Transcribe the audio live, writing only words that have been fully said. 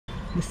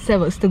De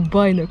szevasztok,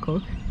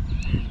 bajnokok!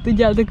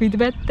 Tudjátok, mit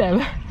vettem?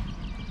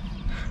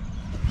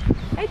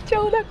 Egy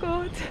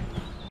csónakot!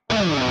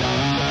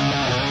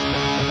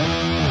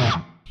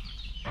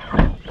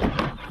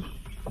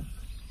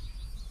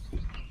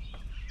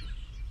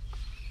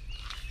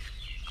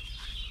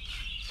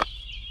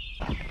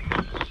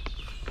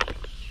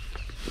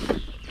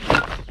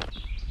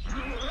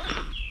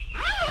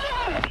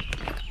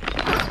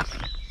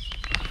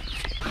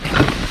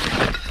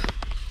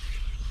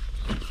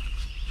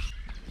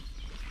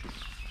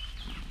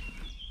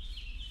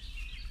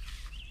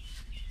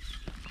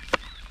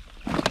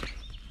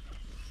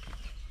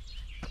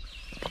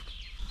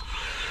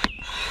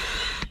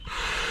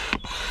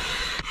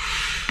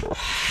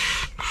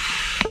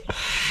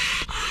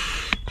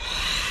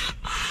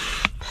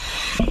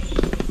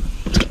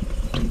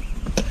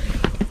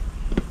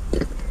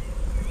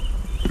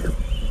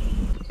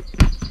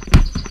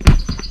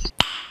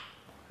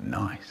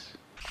 Nice.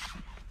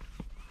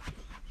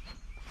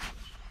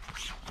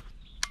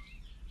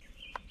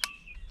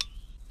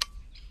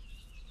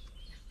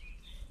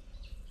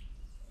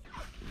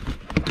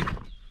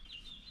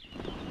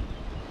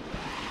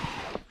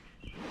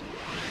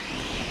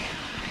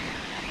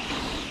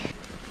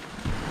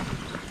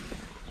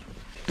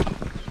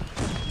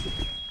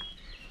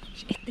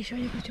 És itt is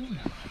vagyok a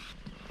csónak.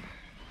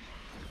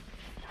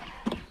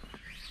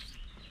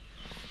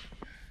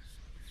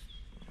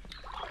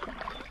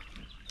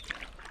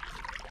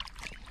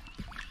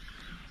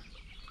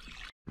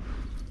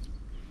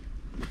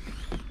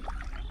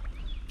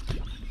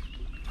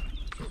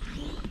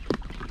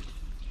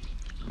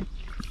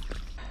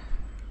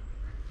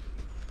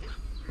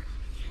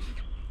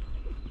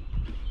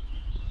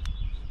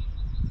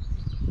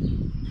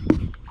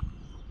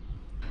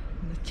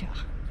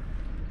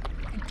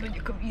 Itt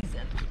vagyok a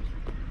vízen.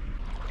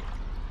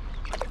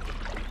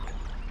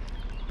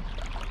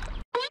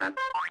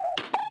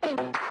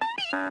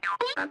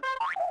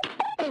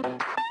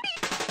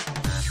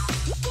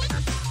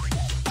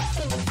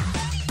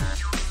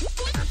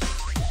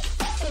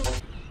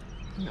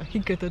 Na,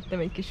 kikötöttem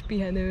egy kis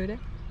pihenőre,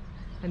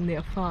 ennél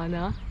a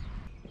fánál.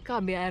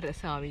 Kb. Erre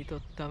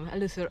számítottam.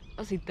 Először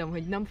azt hittem,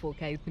 hogy nem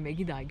fogok eljutni még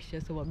idáig se,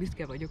 szóval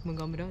büszke vagyok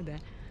magamra, de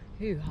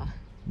hűha.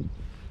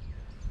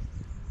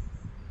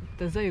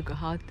 Itt a zajok a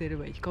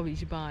háttérben egy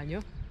kavicsbánya,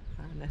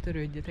 ne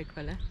törődjetek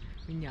vele,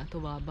 mindjárt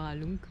tovább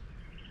állunk.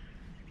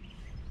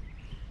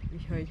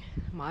 Úgyhogy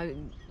már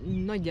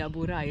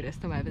nagyjából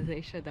ráéreztem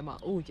elvezésre, de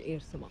már úgy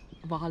érzem a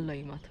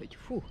vállaimat, hogy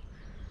fú.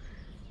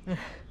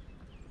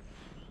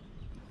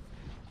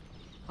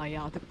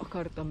 Halljátok,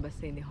 akartam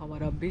beszélni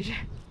hamarabb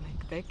is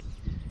nektek,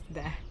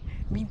 de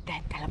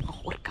minden tele van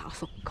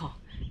horgászokkal,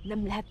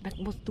 nem lehet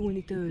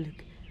megmozdulni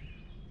tőlük.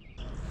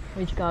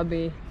 Hogy kb.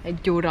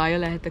 1 órája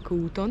lehetek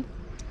úton.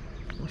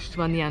 Most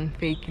van ilyen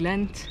fél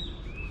 9.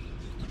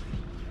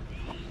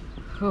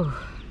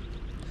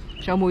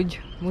 És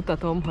amúgy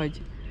mutatom,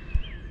 hogy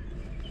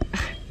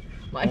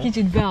már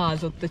kicsit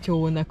beázott a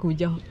csónak,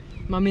 ugye.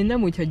 Már még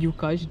nem úgy, hogy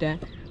lyukas, de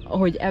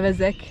ahogy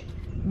evezek,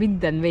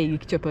 minden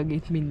végig csöpög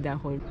itt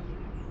mindenhol.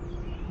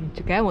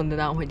 Csak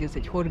elmondanám, hogy ez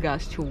egy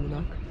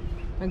horgászcsónak.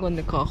 Meg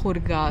vannak a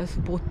horgász,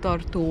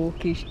 bottartó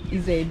kis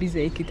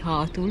izé-bizék itt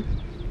hátul.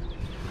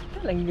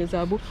 Tényleg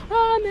igazából.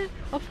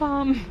 Ne, a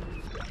fám!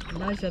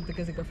 Lássátok,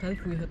 ezek a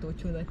felfújható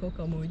csónakok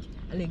amúgy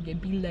eléggé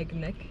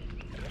billegnek.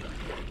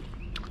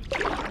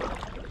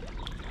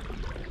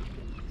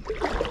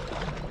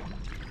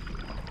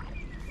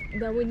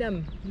 De amúgy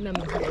nem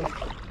nehéz.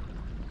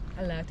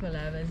 El lehet vele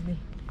elvezni.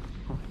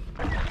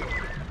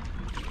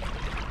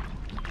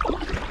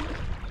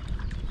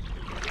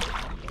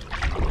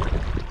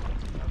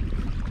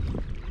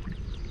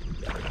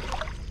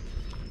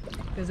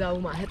 Igazából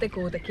már hetek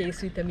óta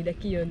készültem ide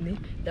kijönni,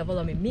 de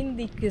valami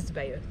mindig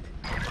közbe jött.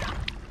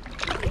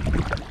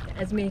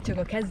 Ez még csak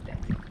a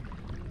kezdet.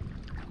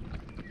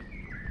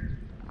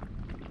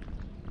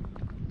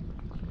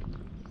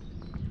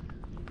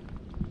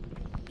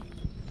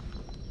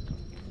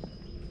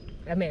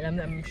 Remélem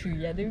nem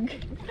süllyedünk.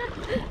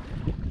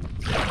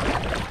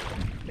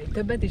 Még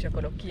többet is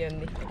akarok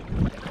kijönni.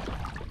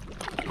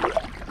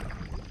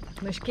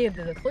 Most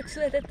kérdezed, hogy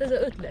született ez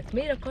az ötlet?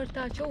 Miért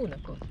akartál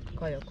csónakot?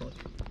 Kajakot?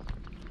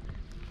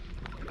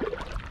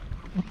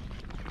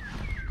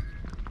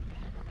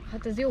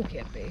 Hát ez jó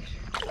kérdés.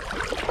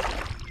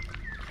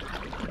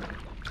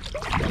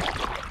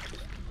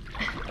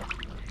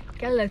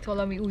 Kellett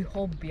valami új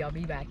hobbi,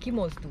 amivel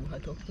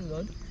kimozdulhatok,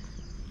 tudod?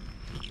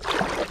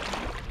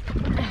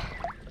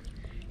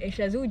 És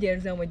ez úgy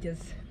érzem, hogy ez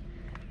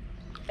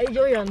egy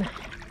olyan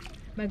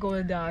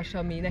megoldás,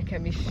 ami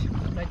nekem is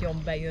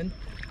nagyon bejön.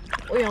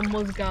 Olyan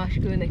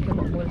mozgáskör nekem,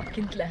 ahol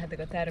kint lehetek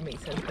a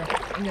természetben.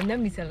 Engem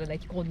nem viszel el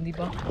egy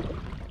kondiba.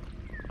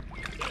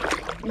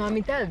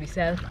 Mármint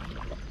elviszel.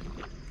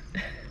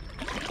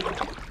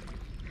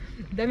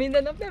 De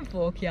minden nap nem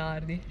fogok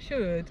járni.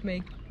 Sőt,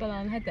 még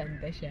talán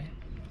hetente se.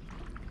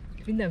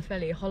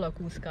 Mindenfelé halak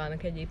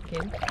úszkálnak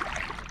egyébként.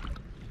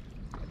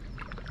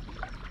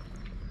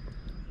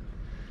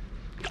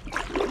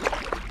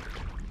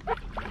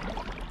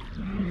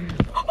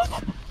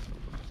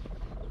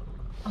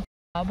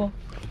 Abba.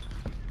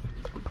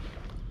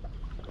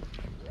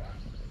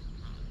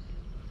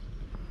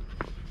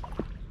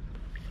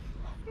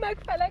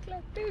 Megfelek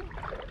lettünk.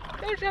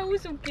 De se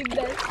húzunk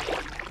innen.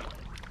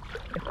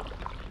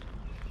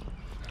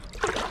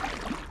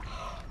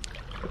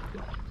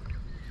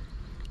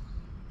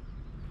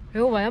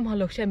 Jó, nem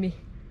hallok semmi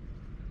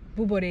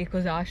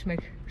buborékozás,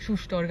 meg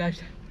sustorgás.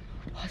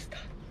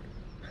 Aztán.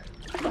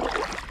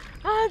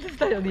 Hát ez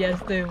nagyon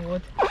ijesztő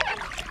volt.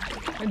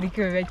 Addig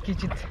ő egy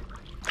kicsit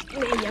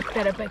mélyebb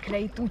terepekre,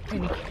 itt úgy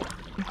tűnik,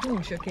 hogy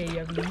túl sok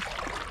éjjebb víz.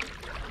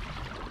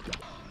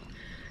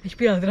 Egy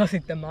pillanatra azt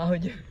hittem már,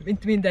 hogy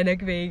mint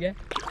mindenek vége.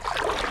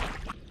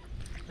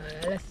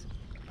 Lesz.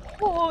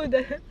 Ó,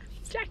 de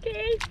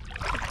csekély!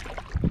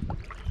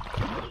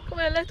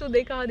 Komolyan le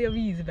tudnék állni a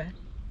vízbe.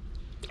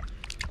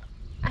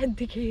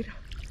 Eddig ér.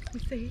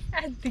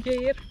 Eddig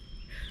ér.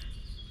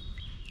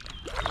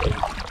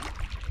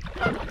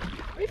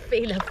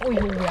 Miféle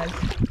folyó ez?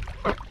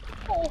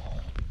 Oh.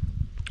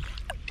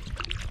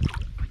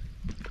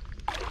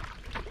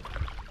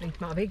 Itt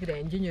már végre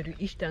egy gyönyörű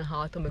Isten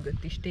háta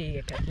mögött is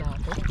tégeket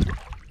látok.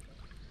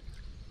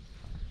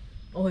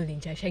 Ahol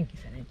nincsen senki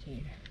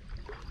szerencsére.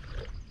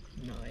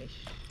 Na és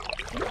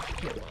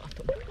jól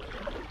látom.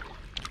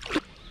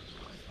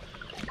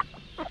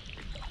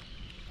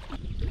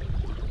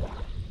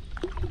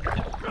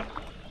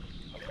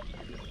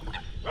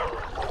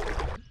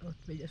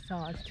 Ott megy a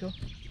szárcsó.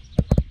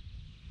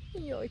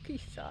 Jaj,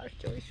 kis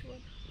szárcsó is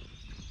van.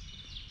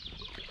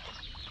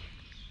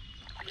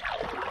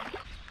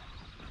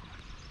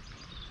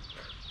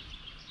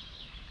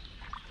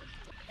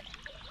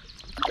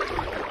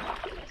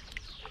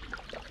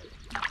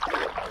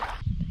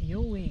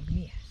 Jó ég,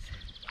 mi ez?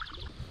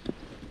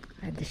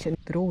 Hát is egy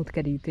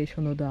drótkerítés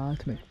van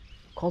odaállt, meg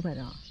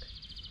kamerák.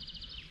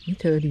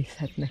 Mit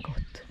őrizhetnek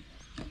ott?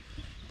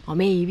 A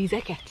mély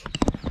vizeket?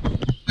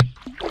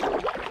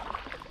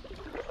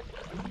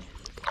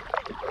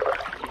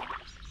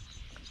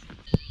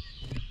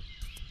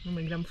 Na,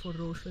 még nem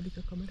forrósodik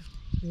a kamera.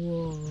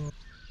 Wow.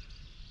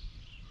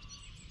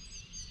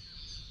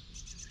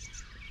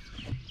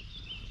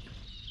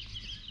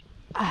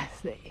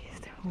 Ezt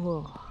nézd.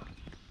 Wow.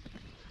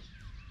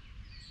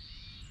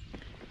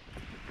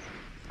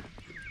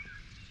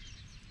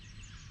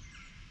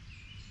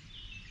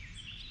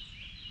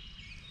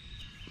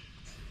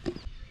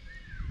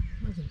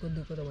 Azon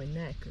gondolkodom, hogy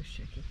ne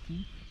kössek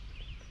ki.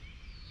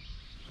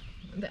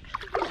 De...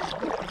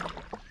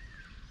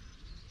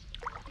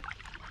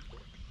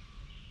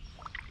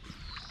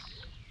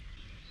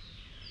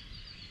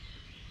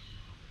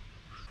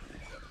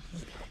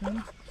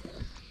 Lassan.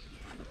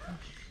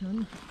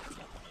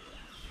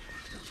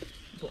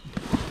 Bom.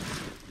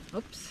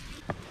 Ups.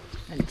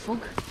 Menni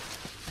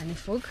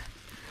fog.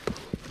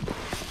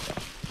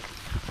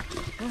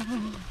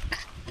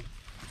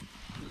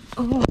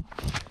 Oh.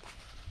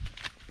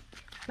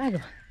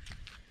 Megvan.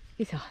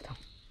 Kiszálltam.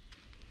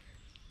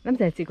 Nem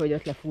tetszik, hogy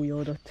ott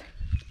lefújódott.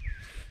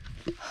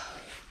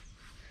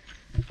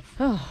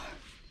 Oh.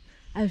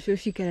 Első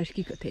sikeres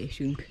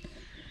kikötésünk.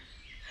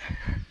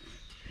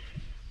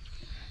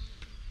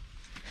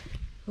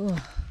 Oh.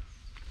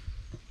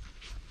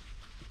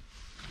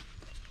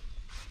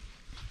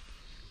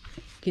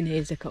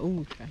 Kinézzek a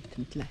útra, itt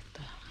mit lehet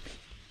találni.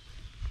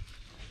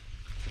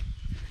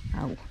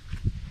 Au.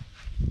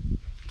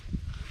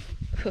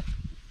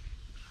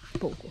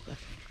 Pókokat.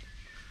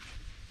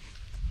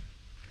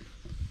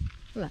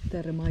 Lehet,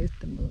 erre már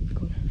jöttem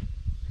valamikor.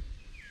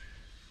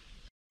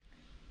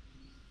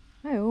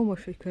 Na jó,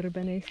 most, hogy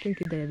körbenéztünk,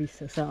 ideje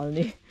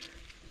visszaszállni.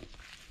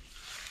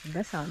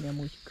 Beszállni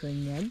amúgy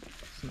könnyebb,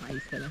 ezt már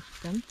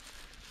észrevettem.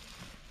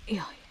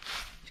 Jaj,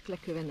 csak le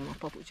kell vennem a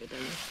papucsot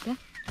előtte.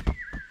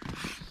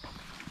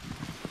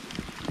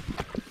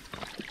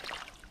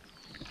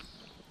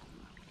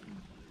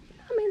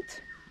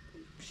 Amint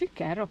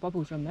siker, a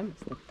papucsom nem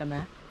vesztettem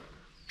el.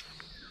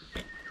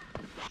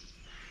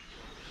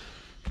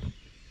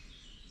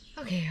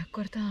 Oké,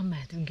 akkor talán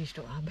mehetünk is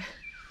tovább.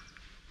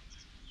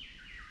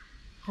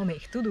 Ha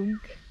még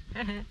tudunk.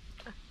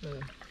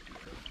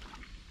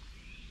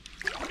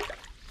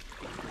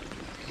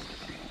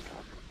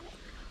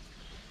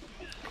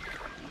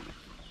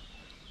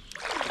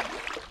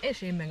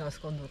 És én meg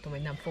azt gondoltam,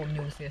 hogy nem fogom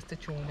nyúzni ezt a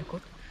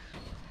csónakot.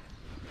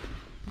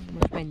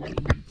 Most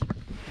menjünk így.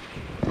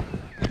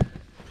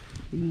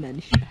 Innen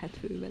is lehet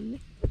fölvenni.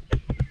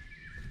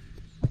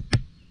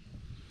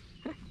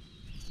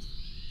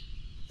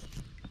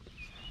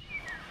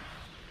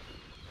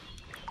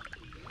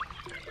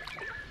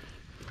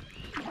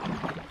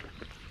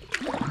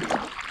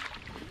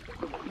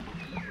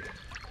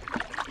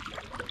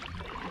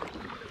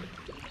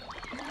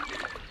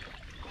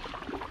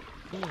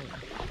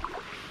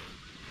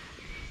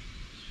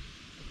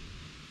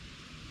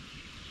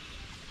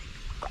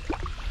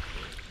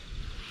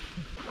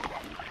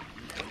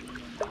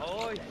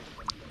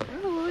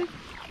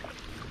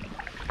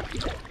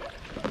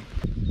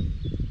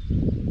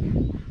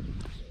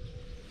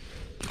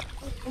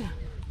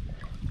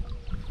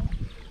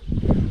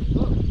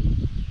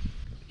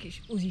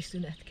 Kis uzi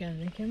szünet kell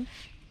nekem.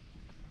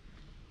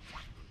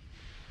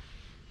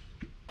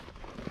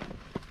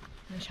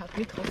 És hát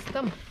mit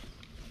hoztam?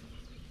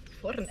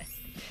 Fornet.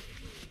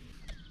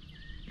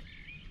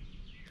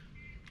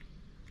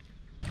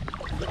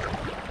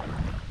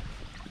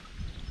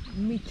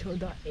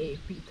 Micsoda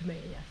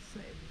építmény ez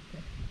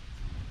szerintem.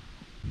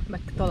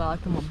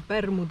 Megtaláltam a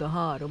Bermuda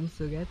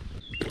háromszöget.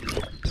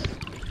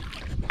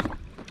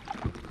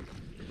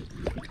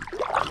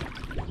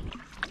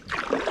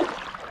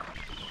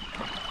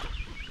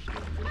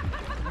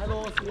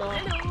 Hello, szia!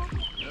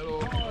 Hello!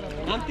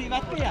 Nem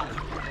tévedtél?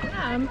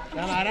 Nem.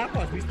 De már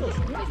rápasz, biztos?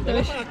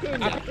 Biztos.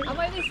 Ha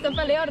majd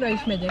visszafelé arra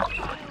is megyek.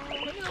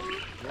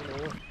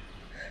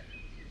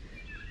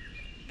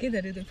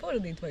 Kiderült, hogy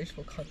fordítva is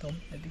foghatom.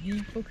 Eddig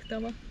így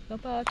fogtam a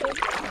lapátot.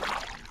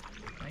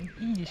 Majd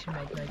így is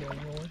megy nagyon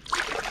jól.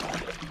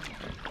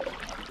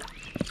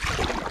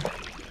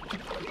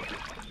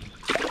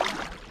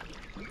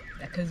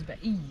 De közben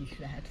így is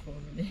lehet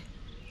fogni.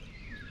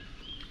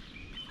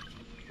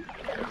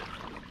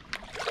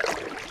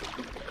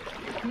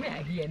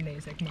 Milyen hülyen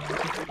nézek már.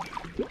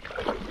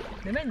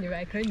 De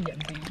mennyivel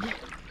könnyebb így.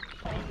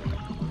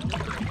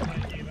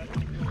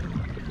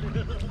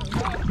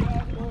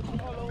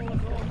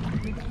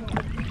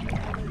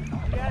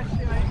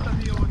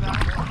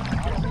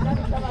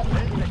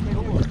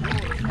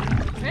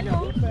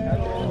 Hello!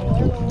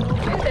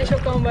 Milyen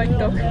sokan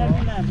vagytok?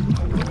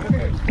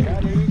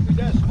 Elég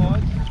ügyes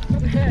vagy.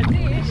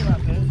 Ti is?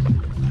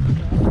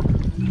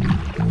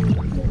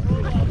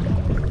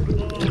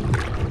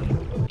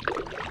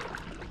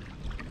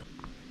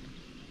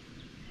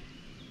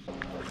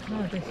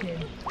 Hát ez ilyen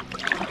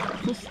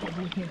pusztabb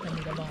út, mint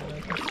amire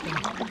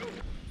vállalkoztam.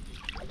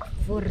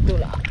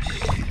 Fordulás.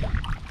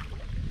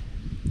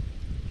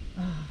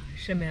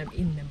 És remélem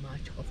innen már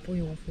csak a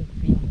folyó fog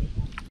vinni.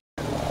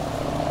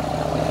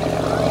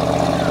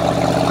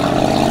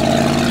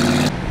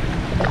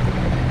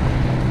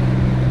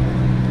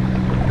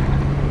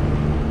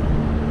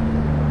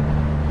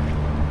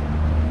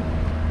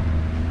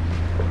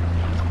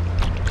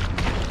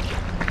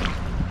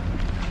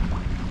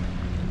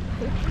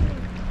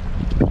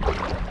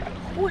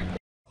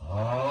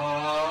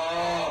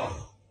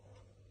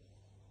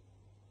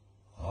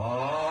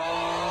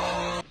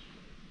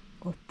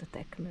 Ott a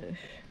teknős.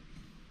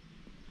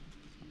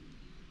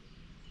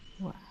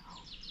 Wow.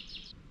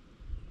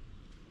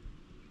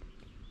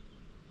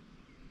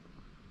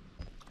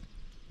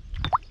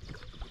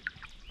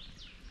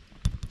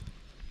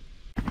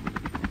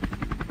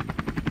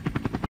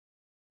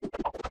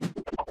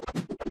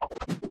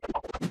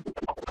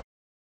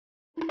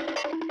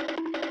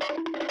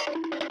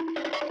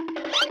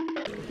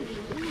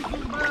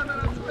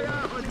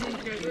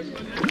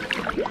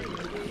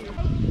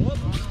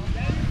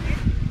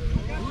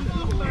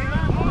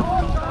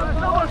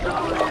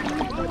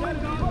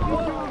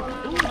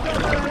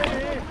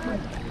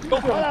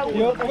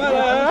 Jött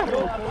vele!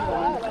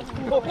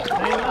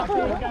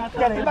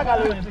 Gyere,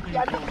 megelőzzük!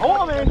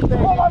 Hova mentek?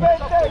 Hova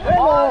mentek?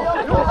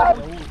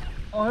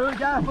 A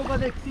hölgy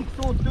elfogad egy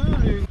szikszót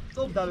tőlünk!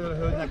 Dobd elő a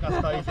hölgynek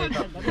azt a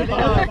izét!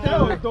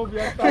 Dehogy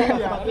dobja ezt a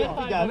hülyát!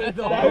 Igen!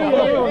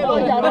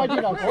 Adjál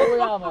nagyinak,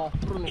 horuljál!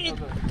 Itt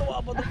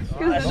tovább adok!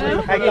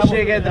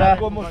 Egészségedre!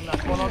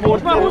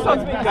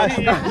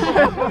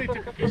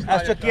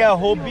 Ez csak ilyen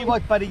hobbi,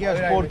 vagy pedig ilyen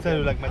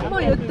sportszerűleg megy? Ma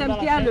jöttem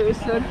ki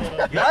először.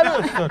 Ja,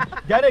 először?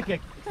 Gyerekek,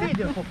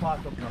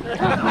 szégyenfoghatoknak!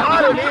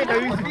 3 éve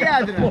űzzük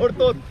ilyen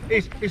sportot,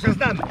 és az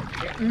nem...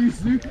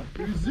 Űzzük?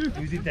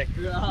 Űzitek?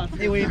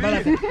 Jó, én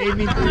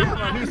mint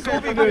mi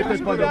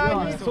szóvivőtök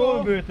vagyok.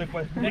 Szóvivőtök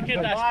vagyok.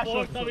 Neked a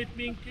sport, amit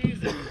mink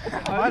űzünk?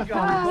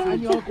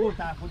 Annyi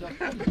alkoholtál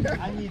fogyasztani?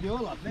 Annyi idő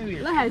alatt? Nem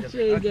érted?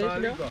 Lehetséges,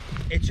 no?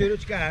 Egy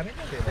söröcske elmegy?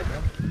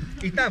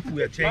 Itt nem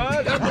fúj a csenki.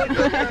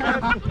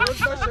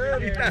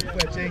 Itt nem fúj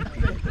a csenki.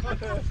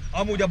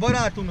 Amúgy a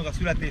barátunknak a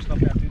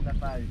születésnapját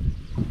ünnepeljük.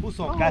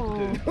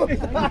 22.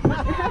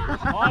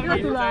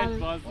 31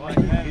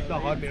 bazd meg. Itt a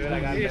 30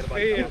 legalább.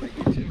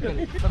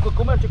 Akkor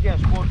komolyan csak ilyen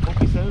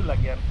sporthobbisszerűleg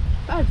ilyen?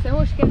 Persze,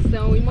 most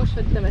kezdtem, úgy most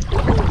vettem ezt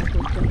a csónakot.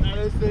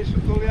 Először is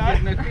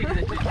utoljára.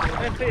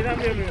 Ezt én nem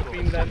jövök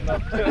minden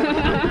nap.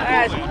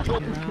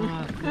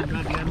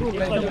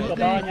 Itt vagyunk a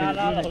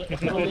bányánál, ahol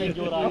 1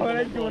 óráig. Ahol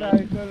 1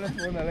 óráig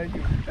kellett volna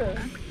legyünk.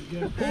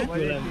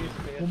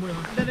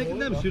 De nekünk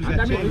nem sürget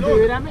segíteni.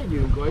 Időre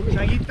megyünk, vagy mi?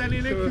 Segíteni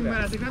nekünk,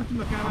 mert ezek nem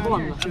tudnak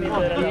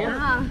elvárni.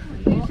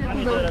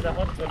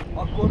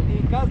 Akkor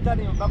én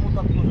kezdeni a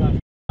bemutatkozást.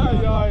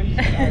 Jaj,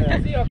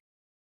 szia!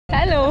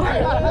 Hello!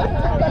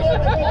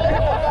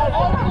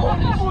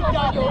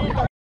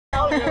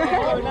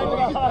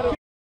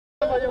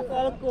 Vagyok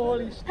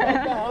alkoholista,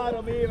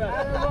 3 éve.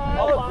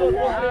 Alkohol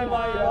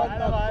problémái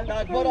vannak,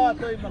 tehát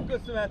barátaimnak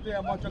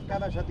köszönhetően ma csak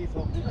keveset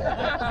iszom.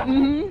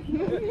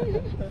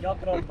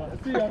 Gyakrabban.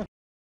 Szia!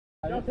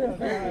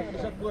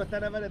 És akkor a te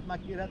nevedet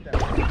megkérhetem?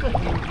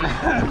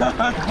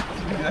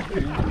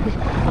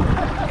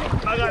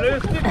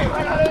 Megelőztük!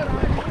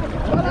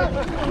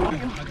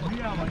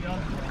 Milyen vagy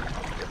az?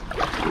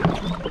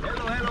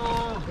 Hello!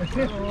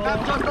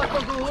 Nem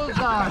csatlakozol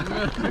hozzánk!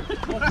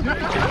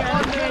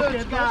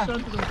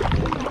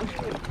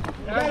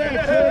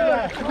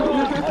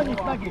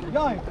 Annyit megint.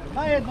 Jaj,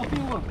 najed ma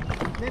pivo.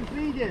 Nem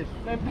prídeš?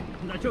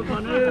 Da čo pa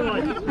nő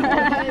vagy?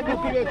 Najed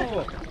ma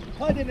pivetko.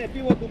 Hajdeme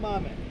pivo tu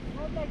máme.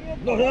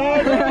 No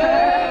daj!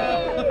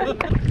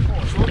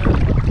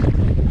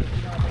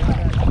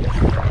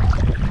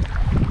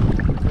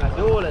 Hát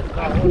jó lesz.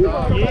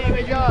 Jé,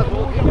 vigyázz!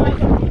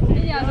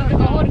 Vigyázzatok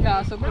a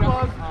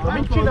horgászokra!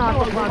 Mit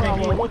csináltok már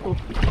neki?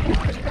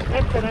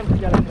 Egyszer nem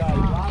figyelek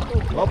rájuk.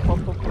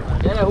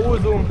 Gyere,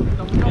 húzunk!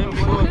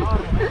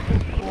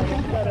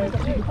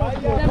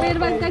 De miért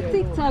mentek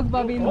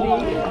cikcakba mindig?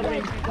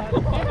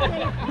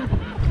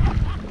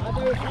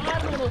 Hát ők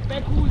hárman ott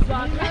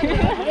meghúzzák.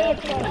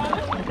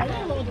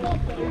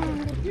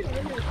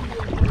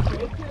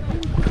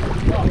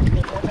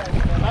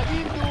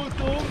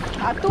 Megindultunk!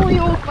 Hát túl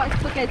jók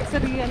vagytok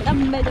egyszerűen, nem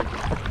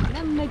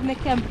megy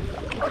nekem.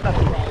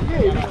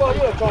 Jé, mikor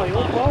jött a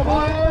jobb?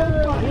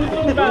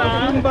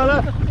 Húzunk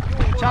bele!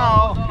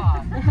 Ciao!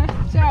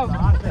 Ciao.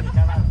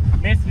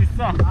 Mész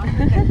vissza?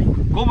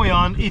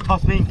 Komolyan, itt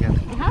hasz minket?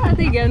 Hát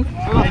igen.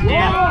 Egy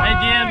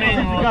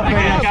élmény,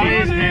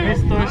 kevésbé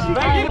biztos.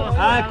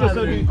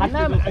 Elköszönjük! Hát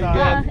nem,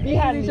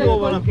 jó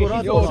van akkor.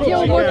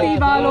 Jó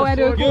motiváló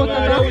erők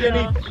voltatok.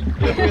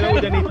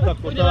 Ugyanitt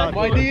akkor találkozunk.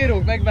 Majd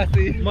írunk,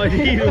 megbeszéljük. Majd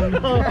írunk.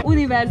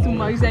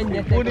 Univerzummal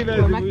üzenjetek,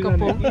 akkor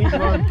megkapom.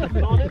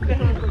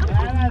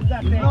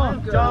 Na,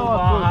 ciao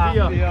akkor,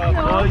 szia!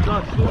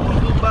 Hajgassuk,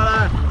 húzzunk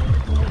bele!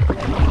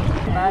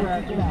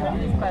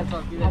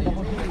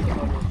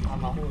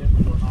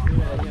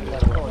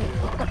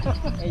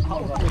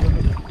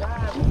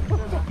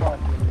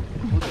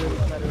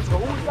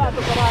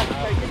 Húzzátok a várt,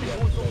 egy kicsit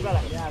húzzunk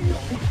bele.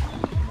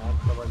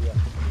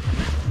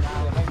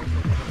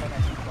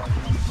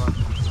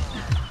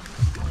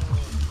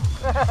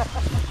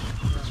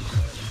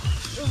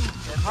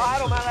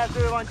 Három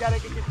ellenző van, gyere,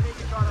 kicsit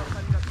mégis arra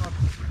szerintem.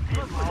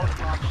 Ott van.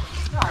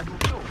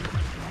 Rágunk, jó?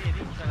 Én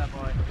nincs vele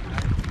baj.